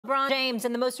LeBron James.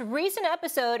 In the most recent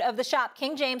episode of The Shop,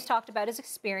 King James talked about his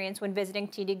experience when visiting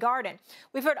TD Garden.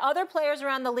 We've heard other players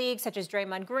around the league, such as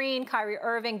Draymond Green, Kyrie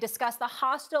Irving, discuss the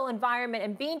hostile environment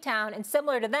in Beantown, and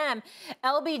similar to them,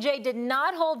 LBJ did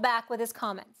not hold back with his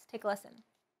comments. Take a listen.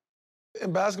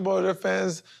 In basketball, there are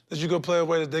fans that you go play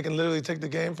away that they can literally take the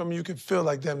game from you. You can feel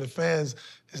like, damn, the fans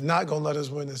is not going to let us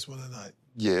win this one tonight.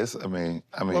 Yes, I mean,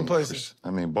 What places?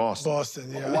 Boston.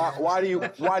 Boston, yeah. Why do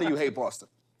you hate Boston?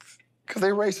 Because they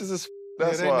racist as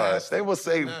that's they why. nasty.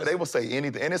 They will say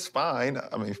anything, and it's fine.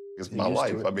 I mean, it's my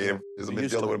life. I mean, I've been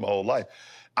dealing with it my whole life.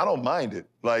 I don't mind it.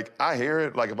 Like, I hear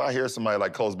it. Like, if I hear somebody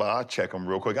like close by, I check them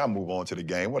real quick. I move on to the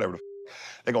game, whatever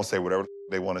they're gonna say whatever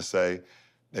they want to say.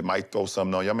 They might throw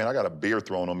something on you. I mean, I got a beer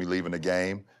thrown on me leaving the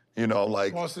game. You know,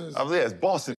 like, it's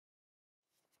Boston.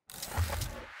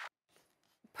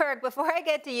 Perk, before I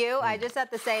get to you, I just have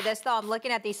to say this, though. I'm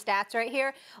looking at these stats right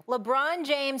here. LeBron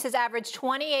James has averaged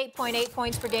 28.8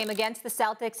 points per game against the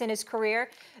Celtics in his career.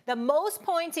 The most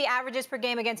points he averages per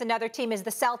game against another team is the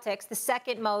Celtics, the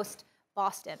second most,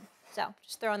 Boston. So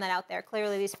just throwing that out there.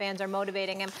 Clearly, these fans are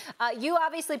motivating him. You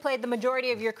obviously played the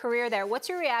majority of your career there. What's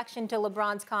your reaction to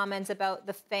LeBron's comments about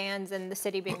the fans and the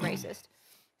city being racist?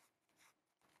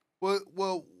 Well,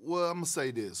 I'm going to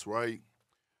say this, right?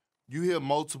 You hear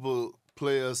multiple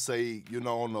players say, you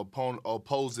know, on the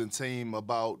opposing team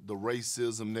about the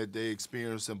racism that they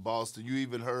experienced in Boston.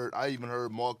 I even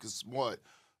heard Marcus Smart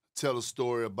tell a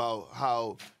story about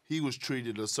how he was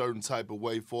treated a certain type of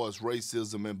way for his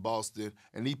racism in Boston,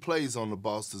 and he plays on the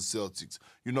Boston Celtics.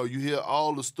 You know, you hear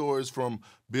all the stories from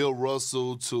Bill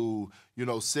Russell to, you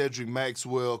know, Cedric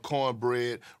Maxwell,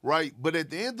 Cornbread, right? But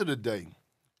at the end of the day,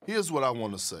 here's what I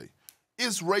want to say.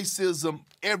 It's racism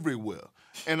everywhere.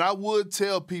 And I would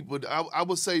tell people, I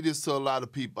would say this to a lot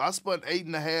of people. I spent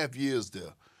 8.5 years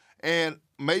there. And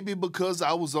maybe because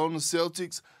I was on the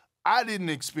Celtics, I didn't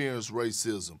experience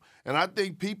racism. And I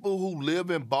think people who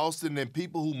live in Boston and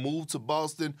people who move to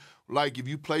Boston, like if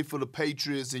you play for the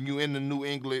Patriots and you're in the New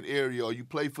England area, or you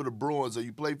play for the Bruins, or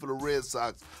you play for the Red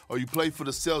Sox, or you play for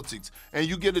the Celtics, and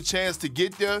you get a chance to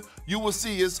get there, you will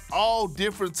see it's all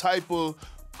different type of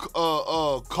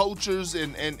cultures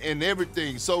and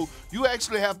everything. So you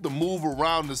actually have to move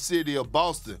around the city of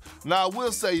Boston. Now, I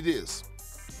will say this.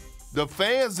 The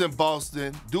fans in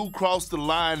Boston do cross the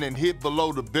line and hit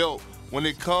below the belt when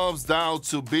it comes down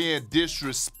to being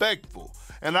disrespectful.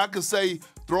 And I can say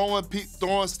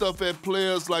throwing stuff at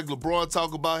players like LeBron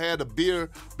talk about had a beer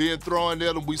being thrown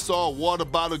at him. We saw a water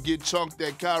bottle get chunked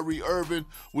at Kyrie Irving.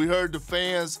 We heard the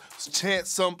fans chant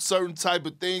some certain type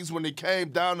of things when it came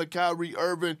down to Kyrie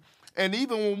Irving. And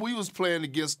even when we was playing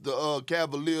against the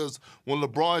Cavaliers, when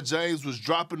LeBron James was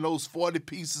dropping those 40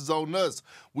 pieces on us,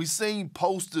 we seen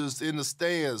posters in the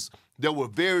stands that were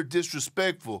very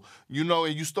disrespectful, you know,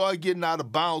 and you start getting out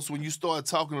of bounds when you start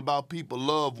talking about people,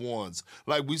 loved ones.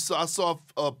 Like I saw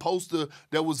a poster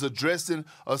that was addressing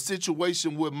a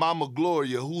situation with Mama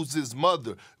Gloria, who's his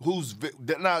mother,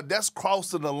 now that's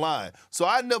crossing the line. So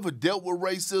I never dealt with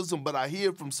racism, but I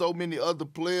hear from so many other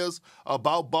players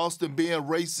about Boston being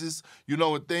racist, you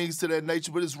know, and things to that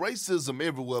nature, but it's racism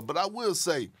everywhere. But I will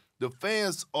say, the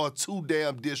fans are too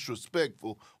damn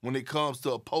disrespectful when it comes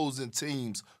to opposing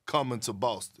teams coming to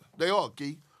Boston. They are,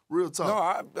 Key. Real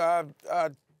talk. No,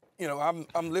 you know,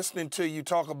 I'm listening to you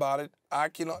talk about it. I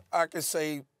can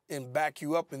say and back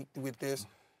you up with this.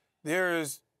 There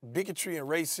is bigotry and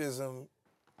racism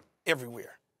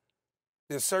everywhere.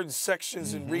 There's certain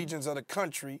sections and regions of the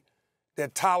country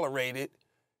that tolerate it.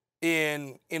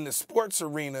 In the sports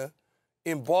arena,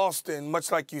 in Boston,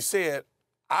 much like you said,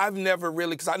 I've never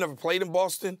really, because I never played in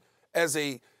Boston as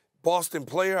a Boston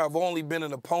player. I've only been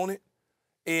an opponent.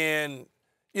 And,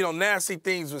 you know, nasty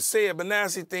things were said, but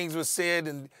nasty things were said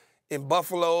in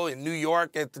Buffalo, in New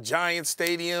York, at the Giants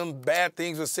Stadium. Bad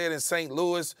things were said in St.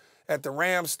 Louis, at the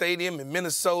Rams Stadium, in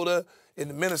Minnesota,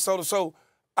 So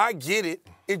I get it.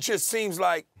 It just seems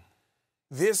like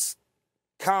this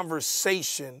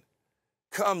conversation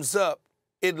comes up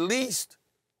at least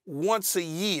once a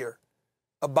year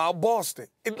about Boston,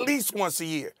 at least once a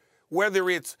year, whether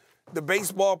it's the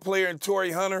baseball player and Torrey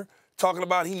Hunter talking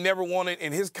about he never wanted,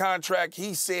 in his contract,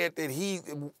 he said that he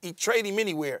trade him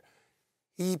anywhere.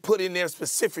 He put in there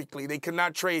specifically they could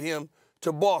not trade him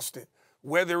to Boston.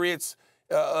 Whether it's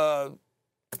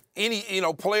any, you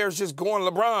know, players just going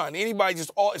LeBron, anybody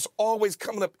it's always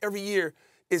coming up every year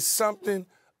is something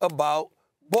about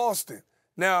Boston.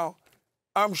 Now,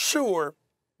 I'm sure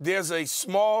there's a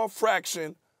small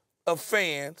fraction of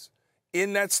fans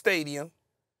in that stadium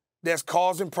that's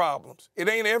causing problems. It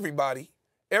ain't everybody.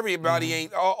 Everybody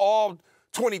ain't, all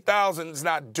 20,000 is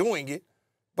not doing it,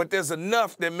 but there's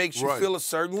enough that makes you Right. feel a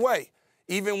certain way.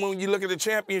 Even when you look at the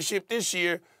championship this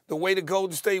year, the way the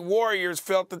Golden State Warriors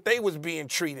felt that they was being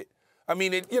treated. I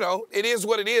mean, it is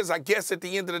what it is. I guess at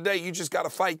the end of the day, you just got to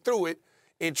fight through it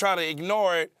and try to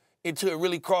ignore it until it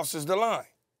really crosses the line.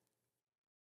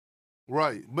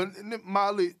 Right. But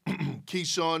Molly,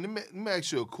 Keyshawn, let me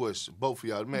ask you a question. Both of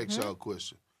y'all, let me ask y'all a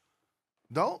question.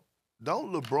 Don't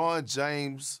LeBron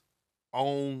James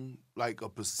own like a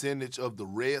percentage of the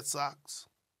Red Sox?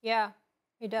 Yeah,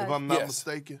 he does. If I'm not Yes.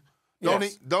 mistaken.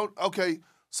 Yes. Okay.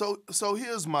 So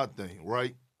here's my thing,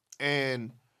 right?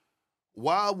 And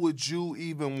why would you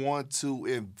even want to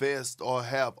invest or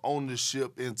have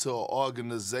ownership into an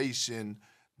organization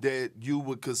that you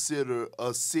would consider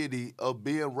a city of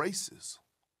being racist?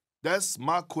 That's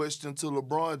my question to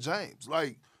LeBron James.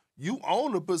 Like, you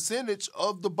own a percentage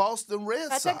of the Boston Red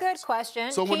Sox. That's a good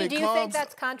question. So when Key, it do you think comes-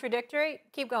 that's contradictory?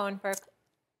 Keep going, Perk.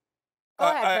 Go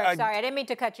ahead, Perk. Sorry, I didn't mean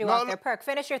to cut you off there. Perk,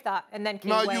 finish your thought, and then Key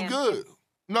No, weigh you in. good.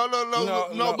 No,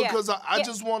 No. because Yeah. I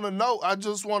just want to know. I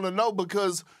just want to know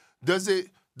because do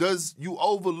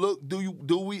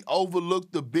we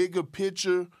overlook the bigger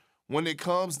picture when it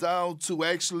comes down to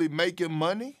actually making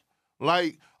money?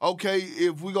 Like, okay,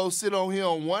 if we go sit on here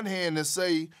on one hand and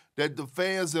say that the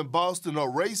fans in Boston are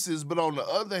racist, but on the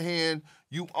other hand,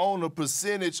 you own a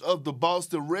percentage of the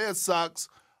Boston Red Sox,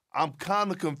 I'm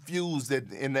kind of confused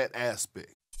in that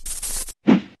aspect.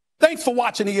 Thanks for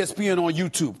watching ESPN on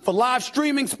YouTube. For live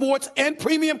streaming sports and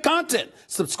premium content,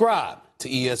 subscribe to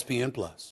ESPN+.